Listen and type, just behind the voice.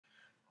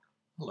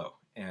Hello,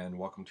 and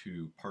welcome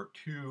to part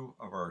two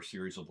of our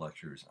series of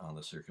lectures on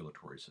the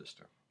circulatory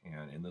system.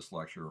 And in this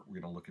lecture,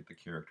 we're going to look at the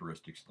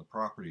characteristics and the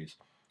properties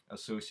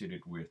associated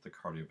with the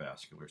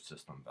cardiovascular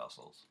system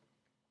vessels.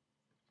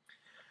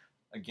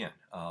 Again,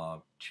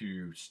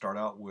 to start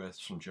out with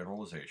some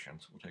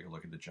generalizations, we'll take a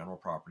look at the general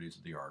properties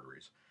of the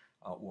arteries.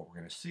 What we're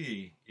going to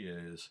see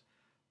is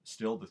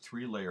still the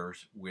three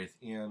layers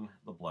within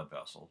the blood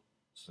vessel,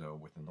 so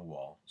within the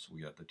wall. So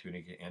we got the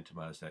tunica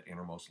intima as that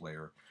innermost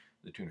layer,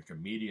 the tunica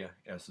media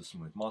as the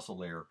smooth muscle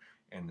layer,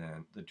 and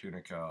then the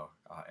tunica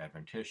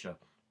adventitia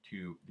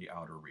to the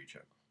outer region.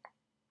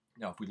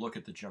 Now, if we look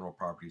at the general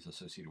properties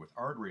associated with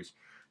arteries,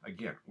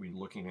 again, we're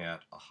looking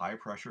at a high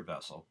pressure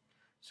vessel,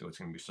 so it's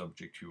going to be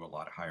subject to a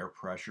lot higher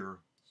pressure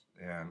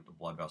and the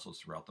blood vessels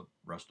throughout the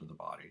rest of the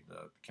body,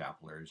 the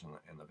capillaries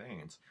and the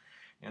veins.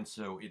 And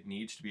so it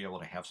needs to be able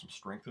to have some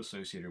strength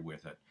associated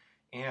with it.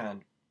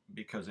 And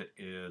because it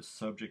is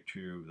subject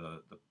to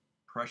the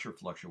pressure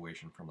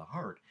fluctuation from the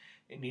heart,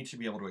 it needs to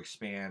be able to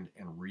expand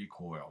and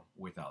recoil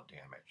without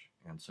damage.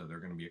 And so there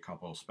are going to be a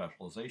couple of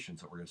specializations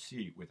that we're going to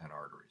see within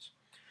arteries.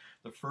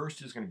 The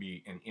first is going to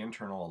be an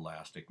internal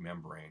elastic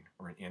membrane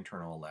or an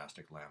internal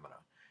elastic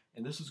lamina.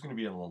 And this is going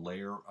to be a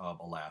layer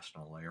of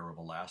elastin, a layer of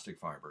elastic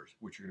fibers,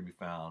 which are going to be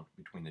found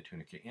between the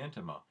tunica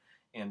intima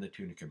and the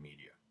tunica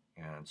media.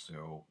 And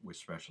so with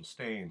special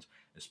stains,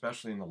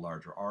 especially in the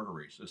larger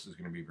arteries, this is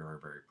going to be very,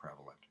 very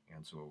prevalent.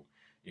 And so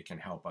it can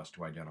help us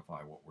to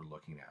identify what we're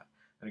looking at.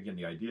 And again,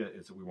 the idea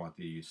is that we want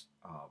these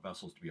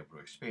vessels to be able to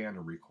expand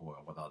and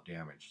recoil without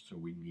damage. So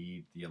we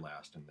need the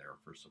elastin there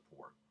for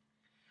support.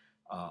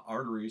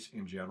 Arteries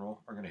in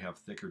general are going to have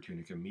thicker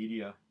tunica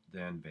media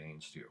than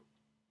veins do.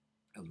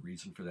 And the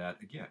reason for that,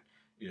 again,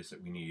 is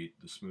that we need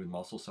the smooth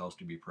muscle cells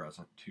to be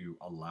present to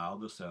allow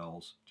the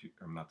cells to,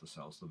 or not the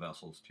cells, the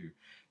vessels to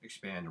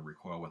expand and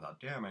recoil without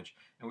damage.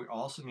 And we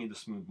also need the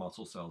smooth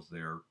muscle cells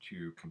there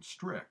to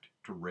constrict,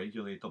 to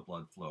regulate the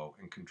blood flow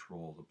and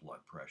control the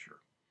blood pressure.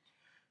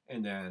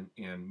 And then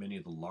in many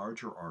of the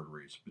larger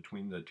arteries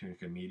between the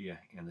tunica media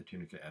and the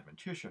tunica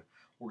adventitia,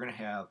 we're going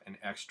to have an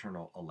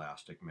external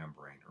elastic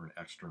membrane or an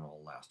external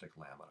elastic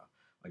lamina.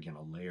 Again,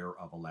 a layer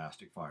of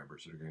elastic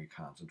fibers that are going to be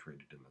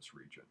concentrated in this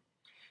region.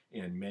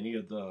 In many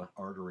of the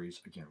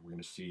arteries, again, we're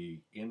going to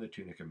see in the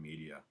tunica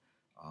media,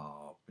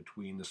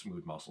 between the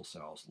smooth muscle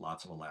cells,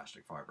 lots of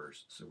elastic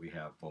fibers. So we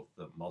have both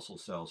the muscle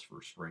cells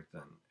for strength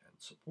and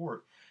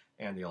support,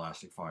 and the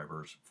elastic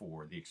fibers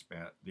for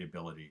the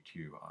ability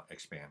to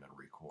expand and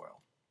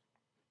recoil.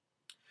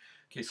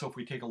 Okay, so if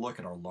we take a look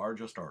at our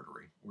largest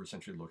artery, we're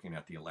essentially looking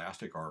at the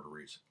elastic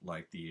arteries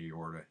like the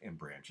aorta and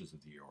branches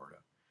of the aorta.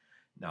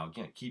 Now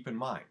again, keep in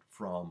mind,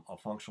 from a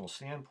functional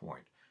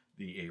standpoint,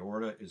 the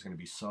aorta is going to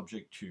be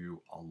subject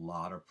to a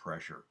lot of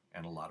pressure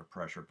and a lot of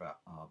pressure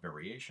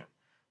variation,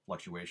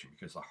 fluctuation,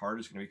 because the heart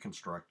is going to be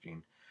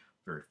constructing,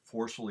 very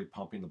forcefully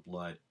pumping the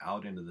blood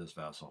out into this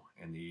vessel,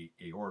 and the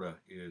aorta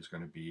is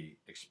going to be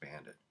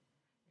expanded.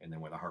 And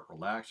then when the heart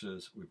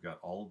relaxes, we've got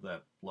all of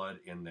that blood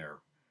in there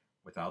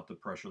without the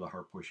pressure of the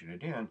heart pushing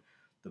it in.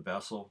 The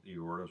vessel, the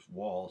aorta's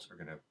walls are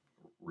going to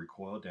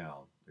recoil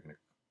down. They're going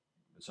to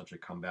essentially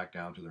come back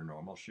down to their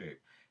normal shape,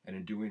 and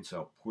in doing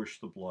so push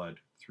the blood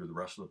through the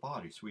rest of the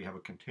body, so we have a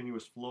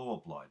continuous flow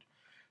of blood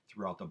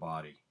throughout the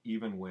body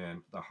even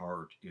when the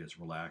heart is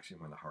relaxing,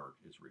 when the heart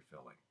is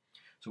refilling.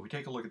 So if we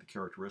take a look at the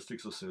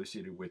characteristics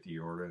associated with the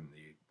aorta and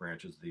the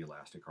branches of the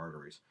elastic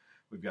arteries,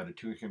 we've got a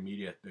tunica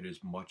media that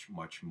is much,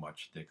 much,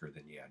 much thicker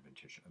than the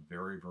adventitia, a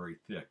very, very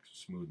thick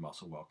smooth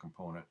muscle well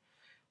component.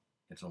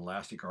 It's an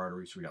elastic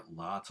artery, so we got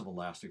lots of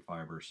elastic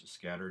fibers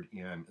scattered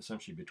in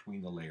essentially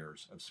between the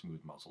layers of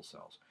smooth muscle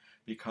cells,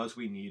 because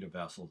we need a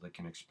vessel that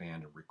can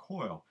expand and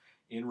recoil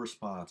in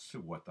response to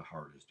what the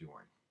heart is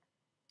doing.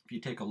 If you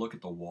take a look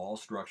at the wall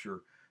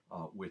structure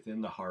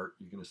within the heart,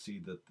 you're going to see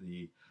that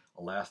the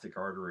elastic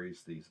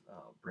arteries, these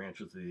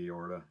branches of the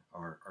aorta,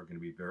 are going to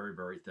be very,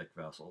 very thick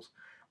vessels.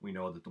 We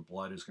know that the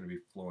blood is going to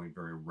be flowing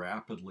very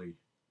rapidly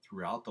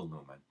throughout the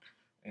lumen,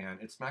 and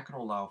it's not going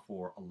to allow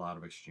for a lot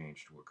of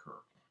exchange to occur.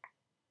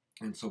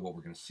 And so what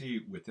we're going to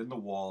see within the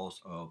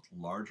walls of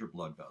larger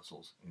blood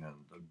vessels, and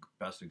the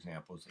best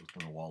example is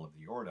within the wall of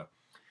the aorta,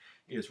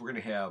 is we're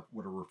going to have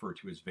what are referred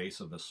to as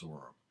vasa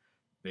vasorum.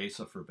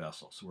 Vasa for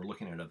vessel. So we're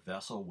looking at a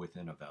vessel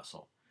within a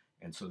vessel.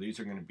 And so these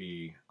are going to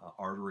be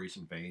arteries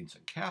and veins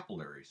and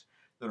capillaries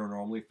that are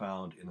normally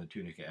found in the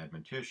tunica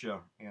adventitia,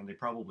 and they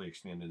probably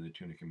extend in the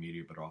tunica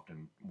media, but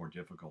often more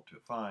difficult to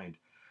find.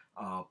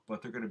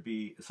 But they're going to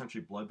be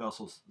essentially blood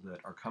vessels that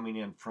are coming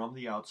in from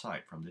the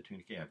outside, from the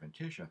tunica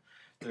adventitia.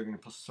 They're going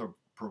to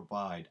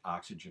provide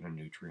oxygen and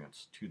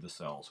nutrients to the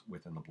cells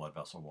within the blood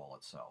vessel wall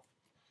itself.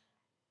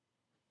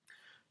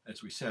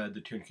 As we said,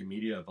 the tunica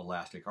media of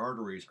elastic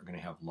arteries are going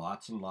to have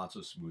lots and lots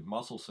of smooth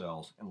muscle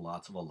cells and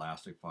lots of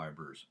elastic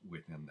fibers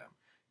within them.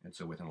 And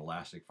so with an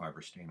elastic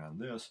fiber stain on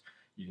this,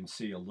 you can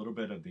see a little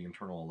bit of the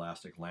internal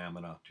elastic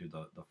lamina to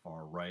the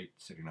far right,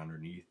 sitting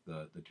underneath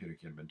the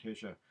tunica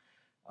adventitia.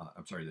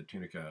 The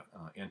tunica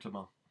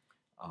intima.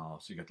 So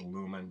you got the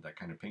lumen, that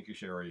kind of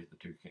pinkish area, the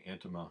tunica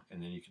intima,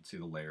 and then you can see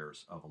the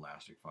layers of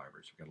elastic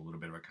fibers. We've got a little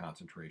bit of a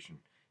concentration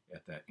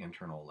at that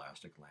internal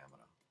elastic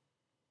lamina.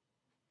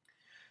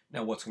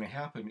 Now what's going to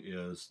happen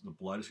is the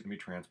blood is going to be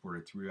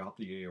transported throughout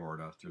the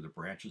aorta, through the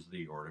branches of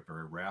the aorta,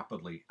 very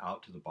rapidly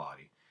out to the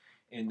body.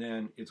 And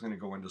then it's going to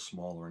go into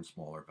smaller and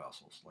smaller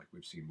vessels, like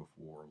we've seen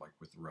before, like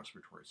with the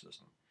respiratory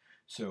system.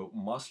 So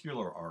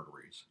muscular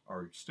arteries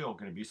are still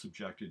going to be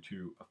subjected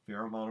to a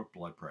fair amount of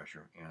blood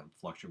pressure and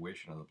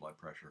fluctuation of the blood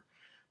pressure.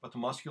 But the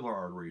muscular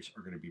arteries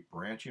are going to be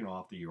branching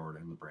off the aorta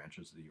and the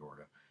branches of the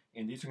aorta.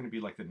 And these are going to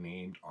be like the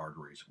named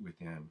arteries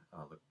within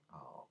the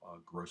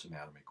gross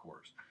anatomy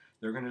course.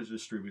 They're going to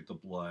distribute the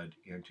blood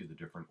into the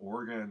different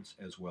organs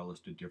as well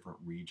as to different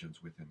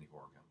regions within the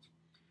organs.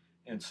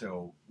 And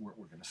so what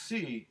we're going to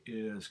see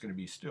is going to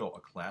be still a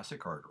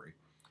classic artery.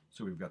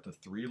 So we've got the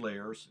three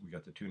layers. We've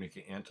got the tunica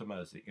intima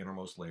as the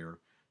innermost layer,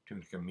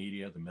 tunica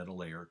media, the middle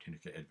layer,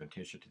 tunica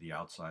adventitia to the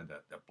outside,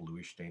 that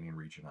bluish staining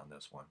region on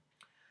this one.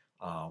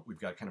 We've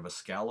got kind of a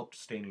scalloped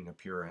staining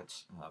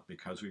appearance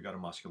because we've got a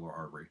muscular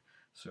artery.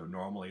 So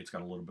normally it's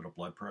got a little bit of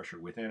blood pressure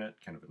within it,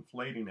 kind of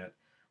inflating it.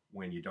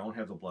 When you don't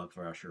have the blood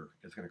pressure,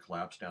 it's going to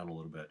collapse down a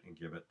little bit and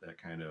give it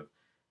that kind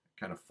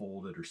of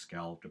folded or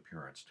scalloped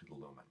appearance to the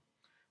lumen.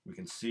 We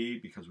can see,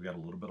 because we got a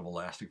little bit of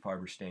elastic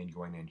fiber stain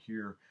going in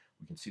here,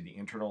 we can see the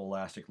internal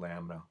elastic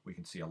lamina. We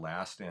can see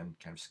elastin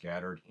kind of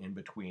scattered in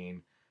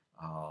between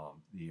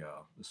the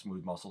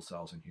smooth muscle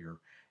cells in here.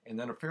 And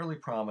then a fairly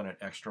prominent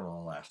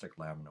external elastic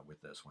lamina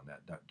with this one,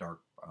 that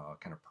dark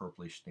kind of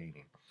purplish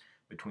staining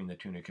between the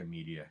tunica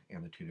media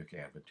and the tunica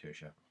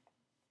adventitia.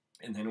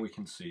 And then we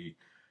can see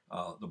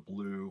the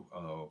blue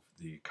of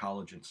the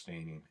collagen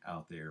staining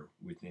out there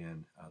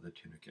within the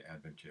tunica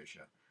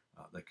adventitia,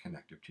 the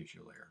connective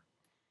tissue layer.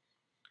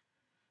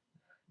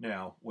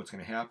 Now, what's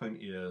going to happen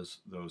is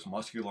those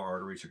muscular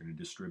arteries are going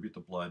to distribute the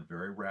blood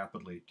very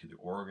rapidly to the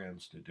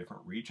organs, to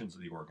different regions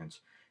of the organs,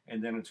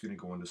 and then it's going to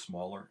go into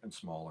smaller and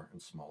smaller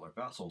and smaller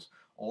vessels,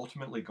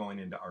 ultimately going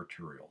into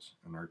arterioles.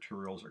 And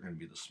arterioles are going to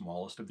be the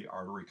smallest of the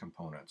artery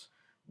components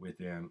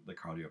within the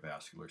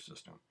cardiovascular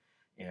system.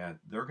 And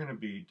they're going to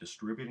be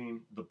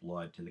distributing the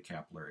blood to the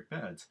capillary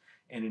beds,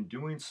 and in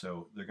doing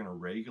so, they're going to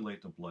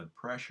regulate the blood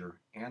pressure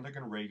and they're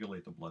going to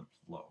regulate the blood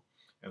flow.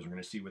 As we're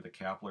going to see with the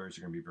capillaries,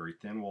 they're going to be very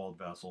thin-walled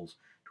vessels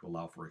to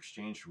allow for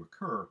exchange to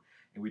occur,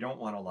 and we don't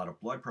want a lot of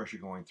blood pressure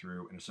going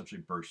through and essentially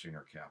bursting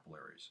our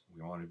capillaries.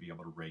 We want to be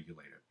able to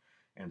regulate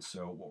it. And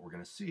so what we're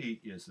going to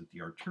see is that the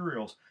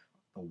arterioles,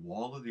 the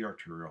wall of the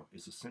arteriole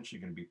is essentially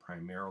going to be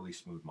primarily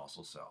smooth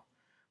muscle cell.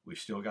 We've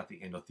still got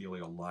the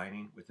endothelial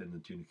lining within the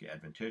tunica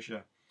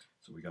adventitia,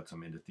 so we got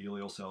some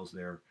endothelial cells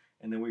there,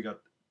 and then we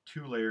got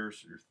two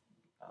layers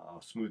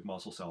of smooth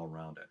muscle cell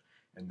around it.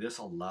 And this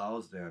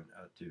allows then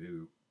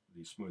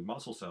these smooth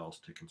muscle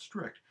cells to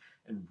constrict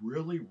and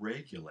really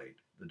regulate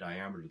the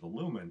diameter of the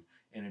lumen,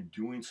 and in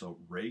doing so,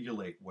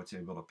 regulate what's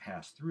able to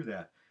pass through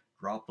that,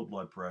 drop the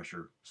blood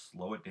pressure,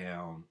 slow it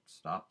down,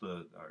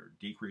 or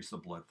decrease the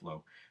blood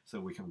flow, so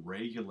we can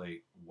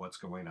regulate what's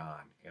going on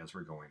as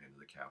we're going into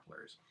the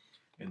capillaries.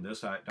 In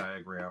this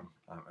diagram,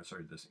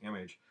 this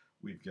image,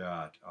 we've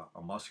got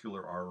a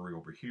muscular artery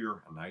over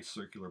here, a nice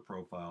circular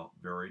profile,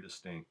 very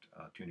distinct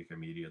tunica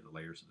media, the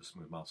layers of the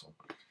smooth muscle.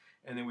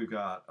 And then we've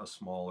got a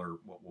smaller,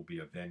 what will be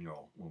a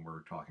venule when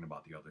we're talking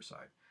about the other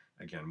side.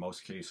 Again, in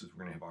most cases,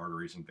 we're going to have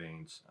arteries and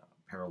veins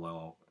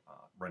parallel,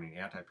 running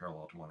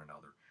anti-parallel to one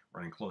another,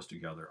 running close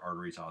together,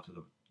 arteries out to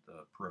the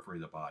periphery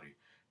of the body,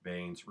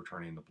 veins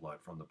returning the blood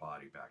from the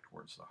body back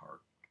towards the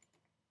heart.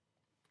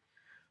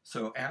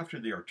 So after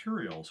the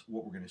arterioles,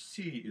 what we're going to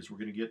see is we're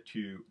going to get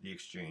to the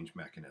exchange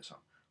mechanism.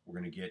 We're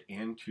going to get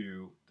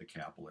into the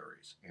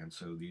capillaries. And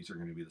so these are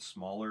going to be the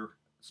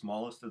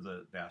smallest of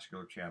the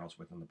vascular channels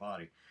within the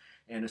body.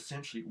 And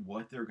essentially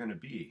what they're going to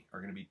be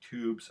are going to be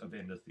tubes of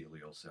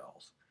endothelial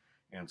cells.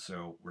 And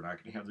so we're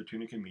not going to have the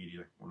tunica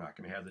media, we're not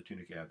going to have the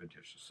tunica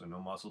adventitia, so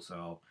no muscle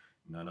cell,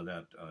 none of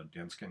that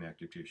dense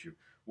connective tissue.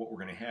 What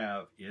we're going to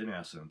have, in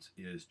essence,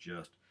 is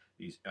just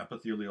these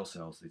epithelial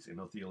cells, these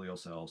endothelial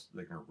cells,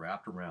 they're going to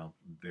wrap around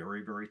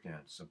very, very thin,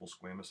 simple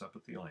squamous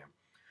epithelium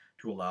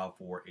to allow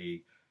for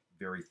a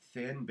very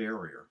thin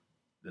barrier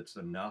that's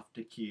enough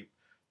to keep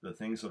the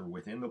things that are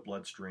within the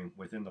bloodstream,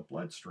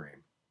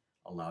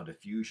 allow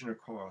diffusion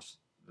across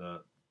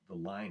the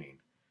lining,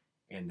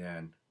 and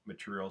then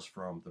materials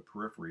from the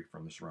periphery,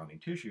 from the surrounding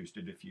tissues,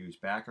 to diffuse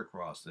back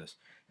across this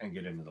and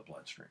get into the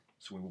bloodstream.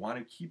 So we want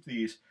to keep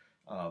these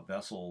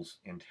vessels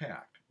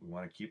intact. We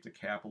want to keep the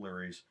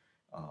capillaries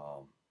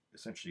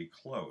essentially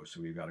closed.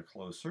 So we've got a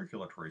closed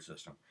circulatory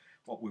system,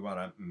 but we want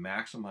to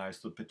maximize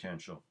the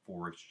potential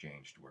for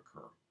exchange to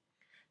occur.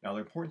 Now, the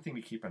important thing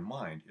to keep in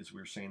mind is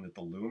we're saying that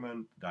the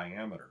lumen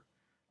diameter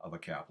of a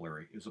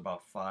capillary is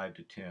about 5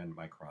 to 10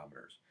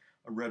 micrometers.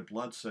 A red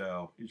blood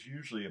cell is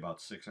usually about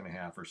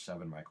 6.5 or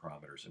 7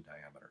 micrometers in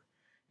diameter.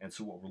 And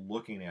so what we're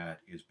looking at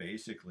is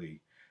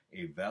basically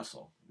a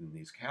vessel in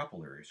these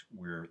capillaries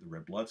where the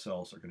red blood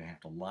cells are going to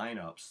have to line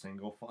up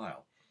single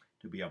file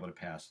to be able to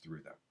pass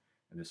through them.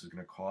 And this is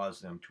going to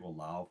cause them to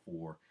allow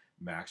for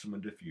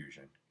maximum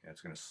diffusion, and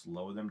it's going to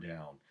slow them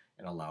down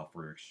and allow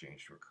for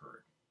exchange to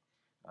occur.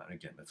 And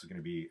again, this is going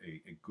to be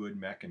a good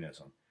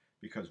mechanism,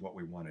 because what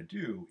we want to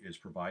do is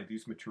provide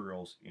these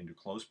materials into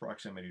close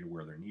proximity to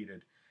where they're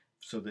needed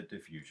so that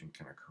diffusion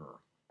can occur.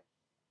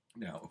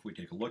 Now, if we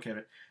take a look at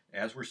it,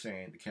 as we're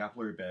saying, the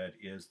capillary bed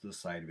is the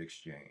site of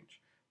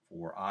exchange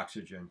for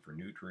oxygen, for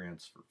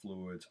nutrients, for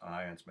fluids,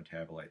 ions,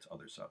 metabolites,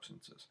 other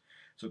substances.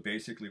 So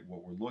basically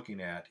what we're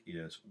looking at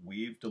is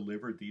we've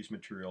delivered these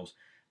materials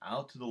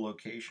out to the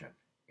location,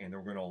 and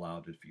they're going to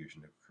allow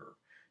diffusion to occur.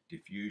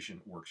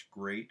 Diffusion works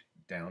great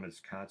down its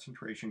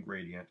concentration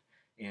gradient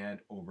and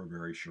over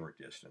very short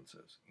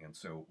distances. And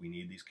so we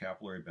need these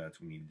capillary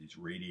beds, we need these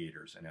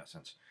radiators, in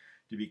essence,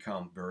 to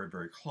become very,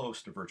 very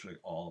close to virtually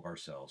all of our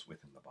cells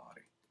within the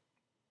body.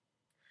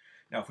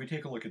 Now, if we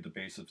take a look at the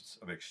basis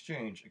of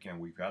exchange, again,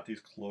 we've got these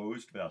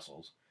closed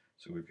vessels,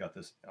 so we've got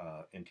this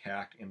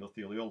intact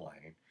endothelial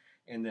lining,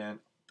 and then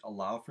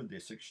allow for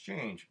this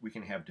exchange, we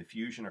can have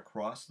diffusion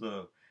across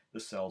the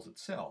cells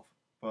itself,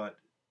 but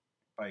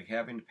by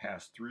having to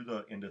pass through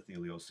the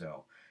endothelial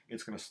cell,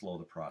 it's going to slow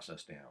the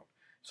process down.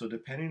 So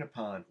depending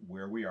upon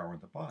where we are in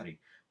the body,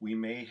 we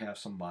may have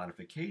some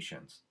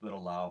modifications that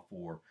allow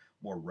for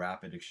more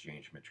rapid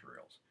exchange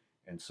materials.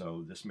 And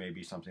so this may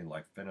be something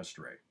like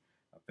fenestrae.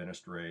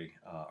 Fenestrae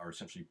are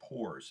essentially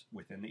pores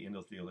within the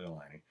endothelial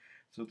lining.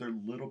 So they're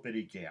little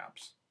bitty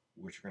gaps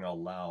which are going to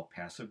allow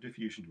passive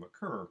diffusion to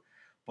occur,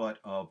 but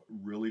of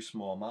really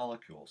small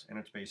molecules, and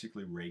it's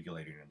basically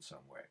regulating in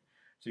some way.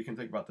 So you can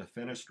think about the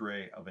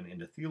fenestrae of an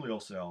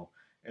endothelial cell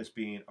as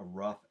being a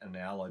rough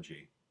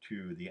analogy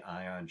to the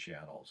ion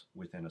channels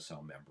within a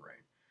cell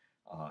membrane.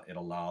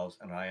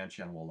 An ion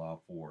channel will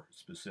allow for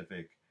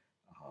specific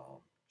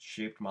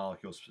shaped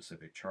molecules,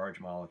 specific charge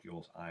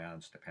molecules,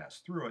 ions to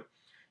pass through it,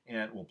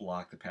 and will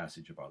block the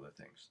passage of other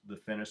things. The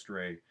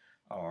fenestrae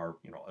are,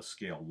 a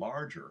scale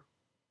larger,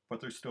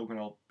 but they're still going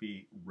to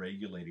be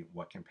regulating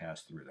what can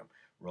pass through them.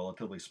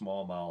 Relatively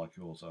small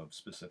molecules of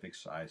specific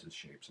sizes,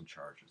 shapes, and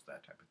charges,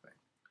 that type of thing.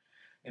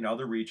 In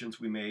other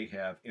regions, we may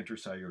have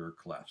intercellular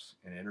clefts,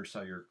 and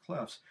intercellular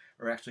clefts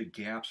are actually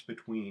gaps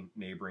between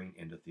neighboring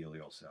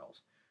endothelial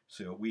cells.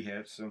 So we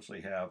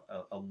essentially have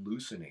a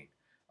loosening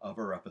of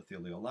our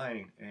epithelial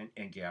lining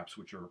and gaps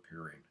which are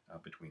appearing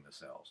between the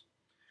cells.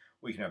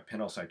 We can have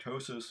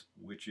pinocytosis,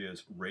 which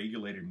is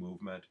regulated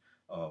movement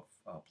of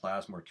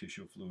plasma or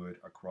tissue fluid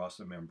across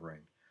the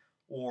membrane.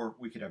 Or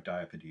we could have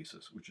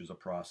diapedesis, which is a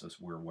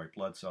process where white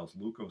blood cells,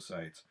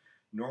 leukocytes,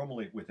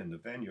 normally within the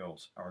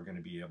venules, are going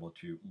to be able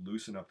to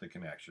loosen up the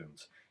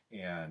connections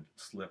and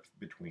slip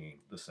between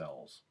the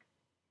cells.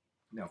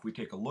 Now, if we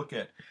take a look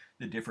at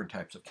the different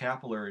types of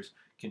capillaries,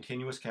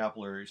 continuous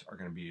capillaries are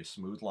going to be a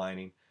smooth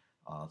lining.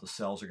 The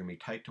cells are going to be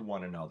tight to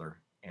one another,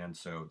 and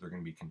so they're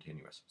going to be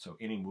continuous. So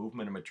any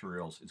movement of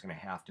materials is going to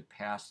have to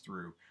pass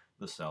through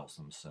the cells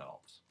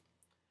themselves.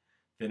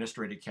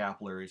 Fenestrated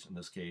capillaries, in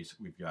this case,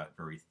 we've got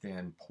very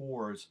thin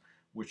pores,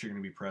 which are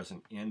going to be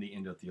present in the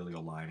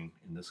endothelial lining,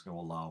 and this is going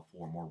to allow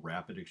for more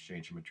rapid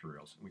exchange of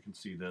materials. And we can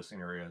see this in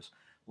areas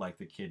like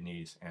the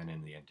kidneys and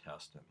in the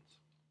intestines.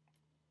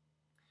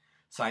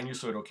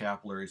 Sinusoidal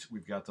capillaries,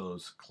 we've got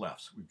those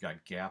clefts. We've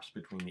got gaps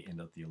between the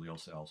endothelial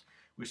cells.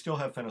 We still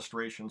have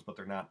fenestrations, but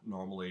they're not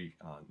normally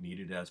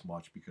needed as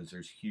much because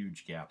there's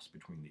huge gaps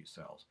between these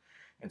cells.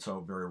 And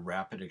so very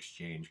rapid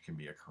exchange can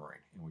be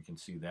occurring. And we can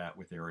see that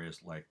with areas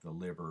like the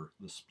liver,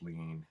 the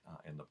spleen,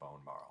 and the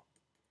bone marrow.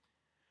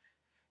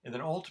 And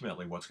then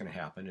ultimately what's going to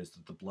happen is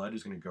that the blood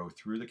is going to go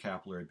through the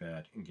capillary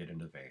bed and get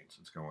into veins.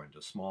 It's going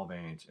to small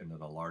veins, into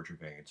the larger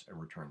veins,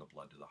 and return the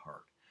blood to the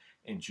heart.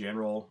 In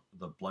general,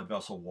 the blood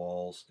vessel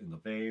walls in the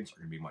veins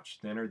are going to be much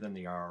thinner than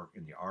they are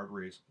in the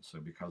arteries.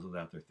 So because of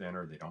that, they're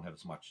thinner. They don't have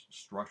as much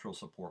structural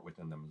support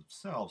within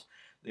themselves.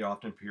 They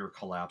often appear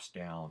collapsed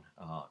down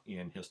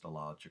in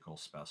histological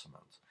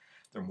specimens.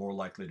 They're more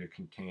likely to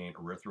contain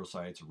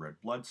erythrocytes or red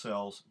blood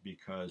cells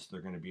because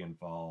they're going to be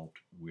involved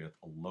with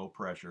a low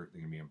pressure.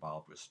 They're going to be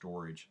involved with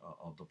storage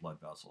of the blood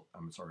vessel.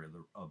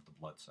 Of the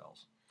blood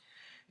cells.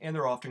 And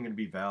they're often going to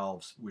be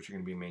valves which are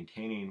going to be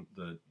maintaining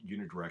the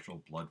unidirectional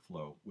blood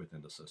flow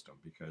within the system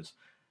because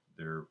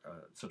they're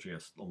essentially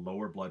a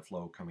lower blood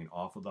flow coming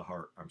off of the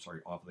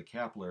off of the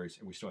capillaries,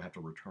 and we still have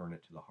to return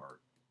it to the heart.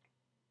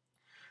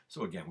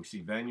 So again, we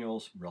see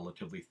venules,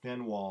 relatively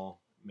thin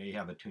wall, may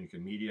have a tunica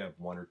media of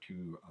 1 or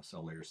 2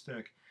 cell layers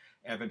thick.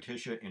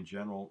 Adventitia in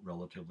general,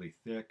 relatively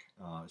thick,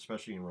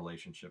 especially in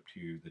relationship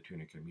to the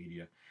tunica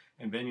media.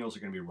 And venules are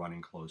going to be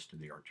running close to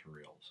the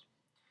arterioles.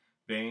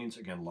 Veins,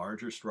 again,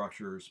 larger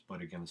structures,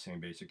 but again, the same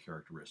basic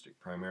characteristic.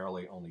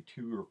 Primarily only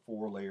 2 or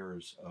 4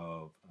 layers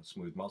of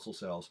smooth muscle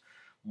cells,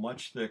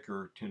 much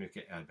thicker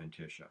tunica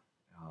adventitia.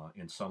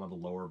 In some of the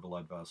lower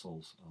blood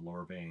vessels,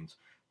 lower veins,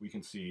 we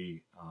can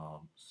see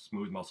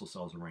smooth muscle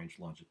cells arranged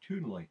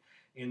longitudinally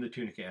in the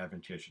tunica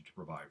adventitia to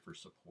provide for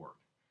support.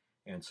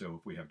 And so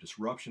if we have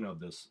disruption of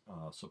this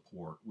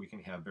support, we can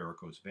have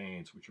varicose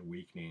veins, which are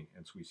weakening,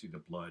 and so we see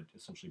the blood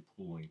essentially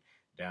pooling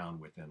down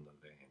within the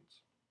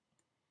veins.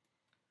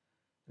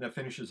 And that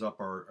finishes up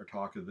our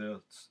talk of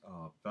this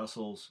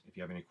vessels. If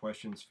you have any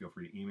questions, feel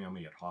free to email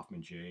me at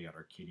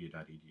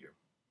hoffmanj@arcadia.edu.